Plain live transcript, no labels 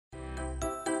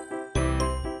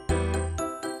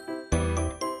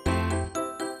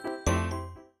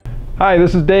Hi,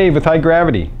 this is Dave with High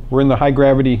Gravity. We're in the High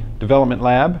Gravity Development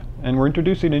Lab, and we're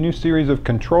introducing a new series of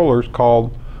controllers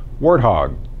called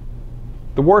WortHog.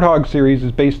 The WortHog series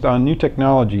is based on new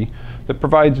technology that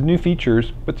provides new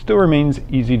features but still remains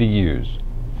easy to use.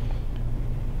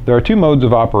 There are two modes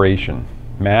of operation,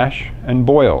 mash and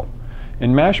boil.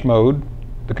 In mash mode,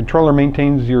 the controller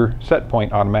maintains your set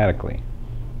point automatically.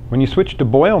 When you switch to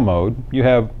boil mode, you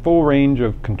have full range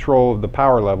of control of the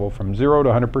power level from 0 to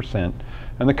 100%,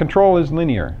 and the control is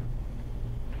linear.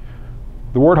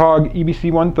 The Wort Hog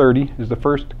EBC-130 is the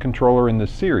first controller in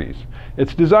this series.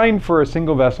 It's designed for a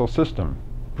single vessel system,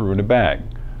 brew in a bag.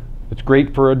 It's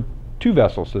great for a two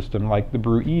vessel system like the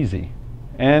Brew Easy,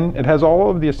 and it has all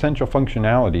of the essential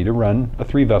functionality to run a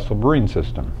three vessel brewing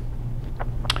system.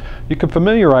 You can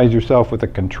familiarize yourself with the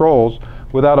controls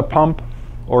without a pump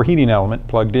or heating element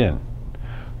plugged in.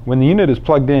 When the unit is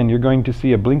plugged in, you're going to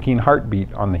see a blinking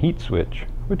heartbeat on the heat switch,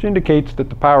 which indicates that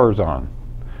the power is on.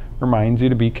 Reminds you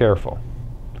to be careful.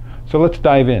 So let's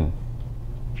dive in.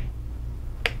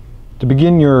 To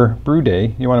begin your brew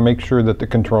day, you want to make sure that the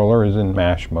controller is in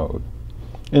mash mode.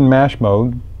 In mash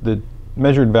mode, the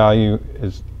measured value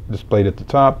is displayed at the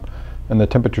top and the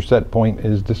temperature set point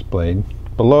is displayed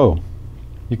below.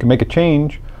 You can make a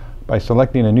change by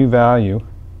selecting a new value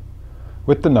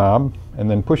with the knob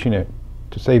and then pushing it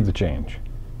to save the change.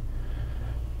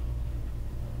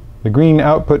 The green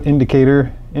output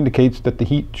indicator indicates that the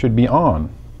heat should be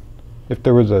on. If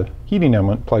there was a heating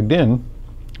element plugged in,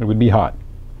 it would be hot.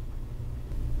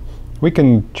 We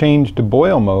can change to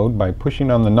boil mode by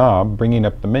pushing on the knob, bringing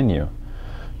up the menu.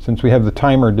 Since we have the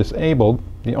timer disabled,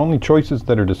 the only choices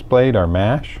that are displayed are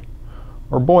mash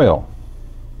or boil.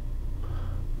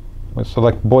 Let's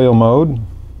select boil mode,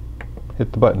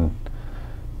 hit the button.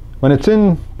 When it's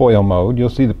in boil mode, you'll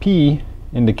see the P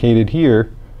indicated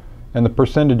here and the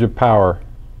percentage of power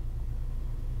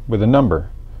with a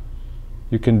number.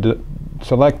 You can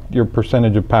select your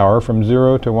percentage of power from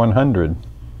 0 to 100.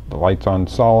 The light's on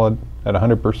solid at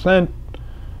 100%,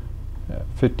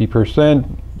 at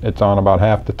 50%, it's on about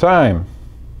half the time.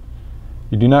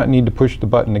 You do not need to push the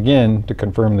button again to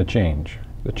confirm the change.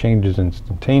 The change is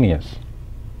instantaneous.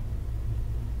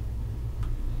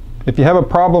 If you have a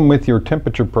problem with your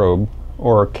temperature probe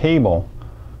or a cable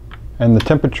and the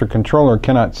temperature controller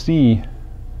cannot see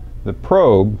the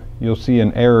probe, you'll see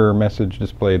an error message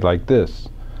displayed like this.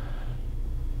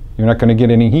 You're not going to get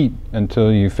any heat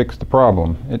until you fix the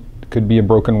problem. It could be a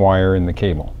broken wire in the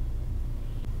cable.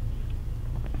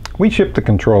 We ship the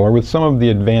controller with some of the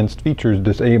advanced features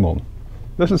disabled.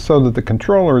 This is so that the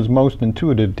controller is most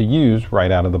intuitive to use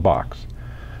right out of the box.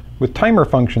 With timer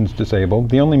functions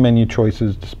disabled, the only menu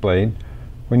choices displayed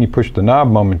when you push the knob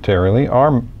momentarily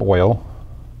are boil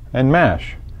and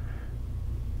mash.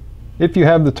 If you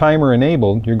have the timer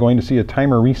enabled, you're going to see a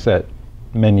timer reset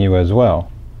menu as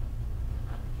well.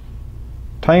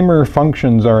 Timer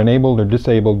functions are enabled or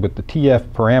disabled with the TF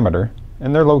parameter,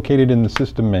 and they're located in the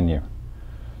system menu.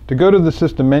 To go to the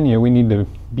system menu, we need to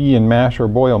be in mash or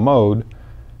boil mode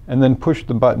and then push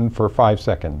the button for 5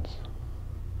 seconds.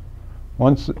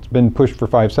 Once it's been pushed for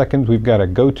 5 seconds, we've got to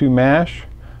go to mash,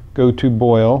 go to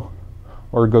boil,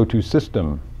 or go to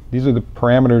system. These are the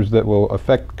parameters that will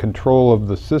affect control of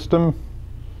the system.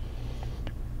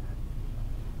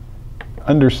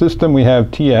 Under system, we have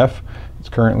TF. It's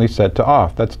currently set to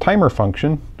off. That's timer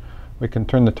function. We can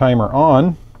turn the timer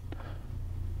on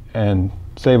and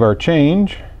save our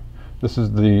change. This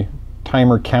is the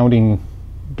timer counting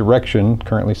direction,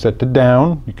 currently set to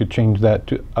down. You could change that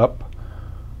to up.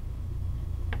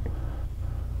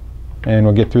 And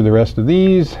we'll get through the rest of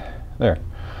these. There.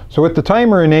 So with the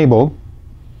timer enabled,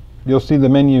 you'll see the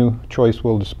menu choice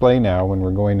will display now when we're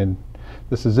going in.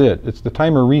 This is it. It's the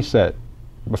timer reset.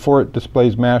 Before it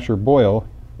displays mash or boil,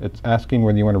 it's asking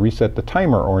whether you want to reset the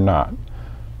timer or not.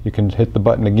 You can hit the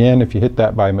button again if you hit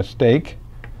that by mistake.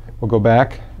 We'll go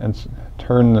back and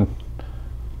turn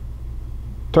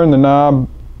the knob,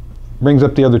 brings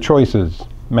up the other choices,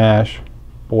 mash,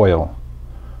 boil,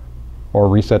 or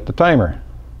reset the timer.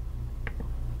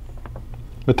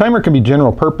 The timer can be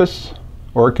general purpose,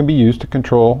 or it can be used to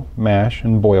control mash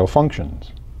and boil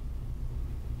functions.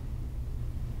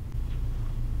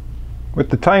 With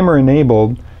the timer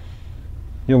enabled,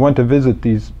 you'll want to visit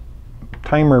these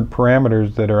timer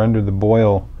parameters that are under the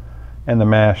boil and the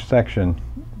mash section.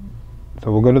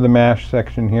 So we'll go to the mash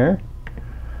section here,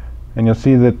 and you'll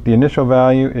see that the initial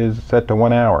value is set to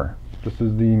 1 hour. This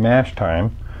is the mash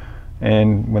time,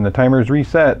 and when the timer is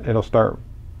reset, it'll start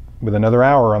with another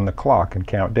hour on the clock and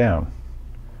count down.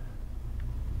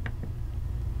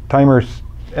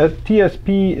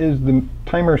 TSP is the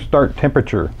timer start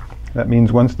temperature. That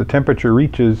means once the temperature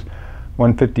reaches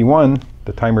 151,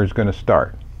 the timer is going to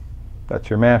start.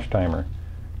 That's your mash timer.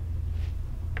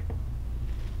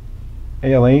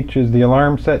 ALH is the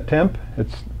alarm set temp.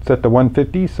 It's set to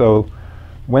 150, so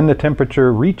when the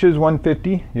temperature reaches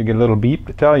 150, you get a little beep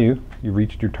to tell you you've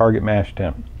reached your target mash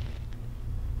temp.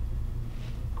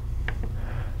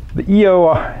 The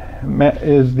EO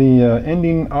is the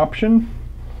ending option.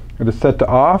 It is set to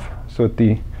off, so at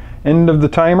the end of the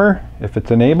timer, if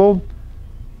it's enabled,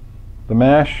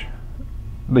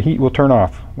 the heat will turn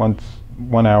off once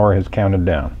 1 hour has counted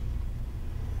down.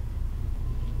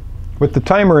 With the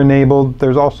timer enabled,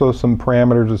 there's also some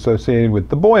parameters associated with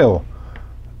the boil.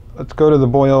 Let's go to the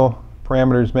boil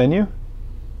parameters menu.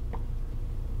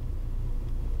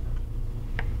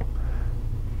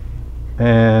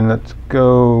 And let's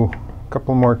go a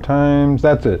couple more times.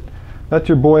 That's it. That's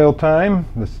your boil time.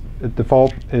 The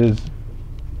default is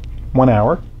 1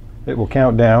 hour. It will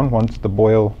count down once the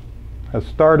boil has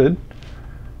started.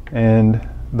 And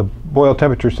the boil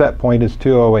temperature set point is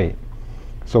 208.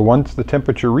 So once the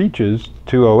temperature reaches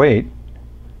 208,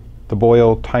 the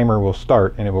boil timer will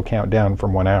start and it will count down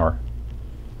from 1 hour.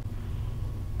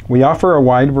 We offer a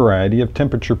wide variety of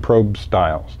temperature probe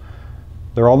styles.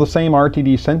 They're all the same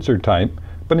RTD sensor type,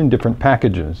 but in different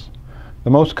packages. The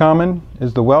most common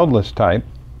is the weldless type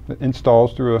that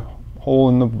installs through a hole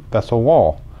in the vessel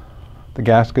wall. The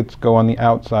gaskets go on the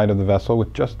outside of the vessel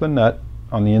with just the nut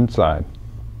on the inside.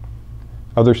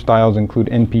 Other styles include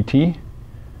NPT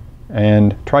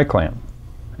and tri-clamp,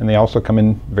 and they also come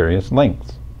in various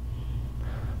lengths.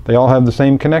 They all have the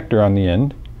same connector on the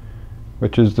end,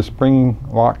 which is the spring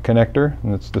lock connector,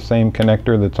 and it's the same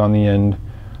connector that's on the end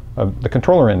of the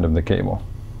controller end of the cable.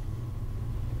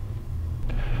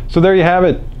 So there you have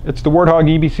it. It's the Wort Hog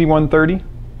EBC-130.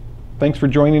 Thanks for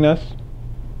joining us.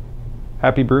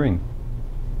 Happy brewing.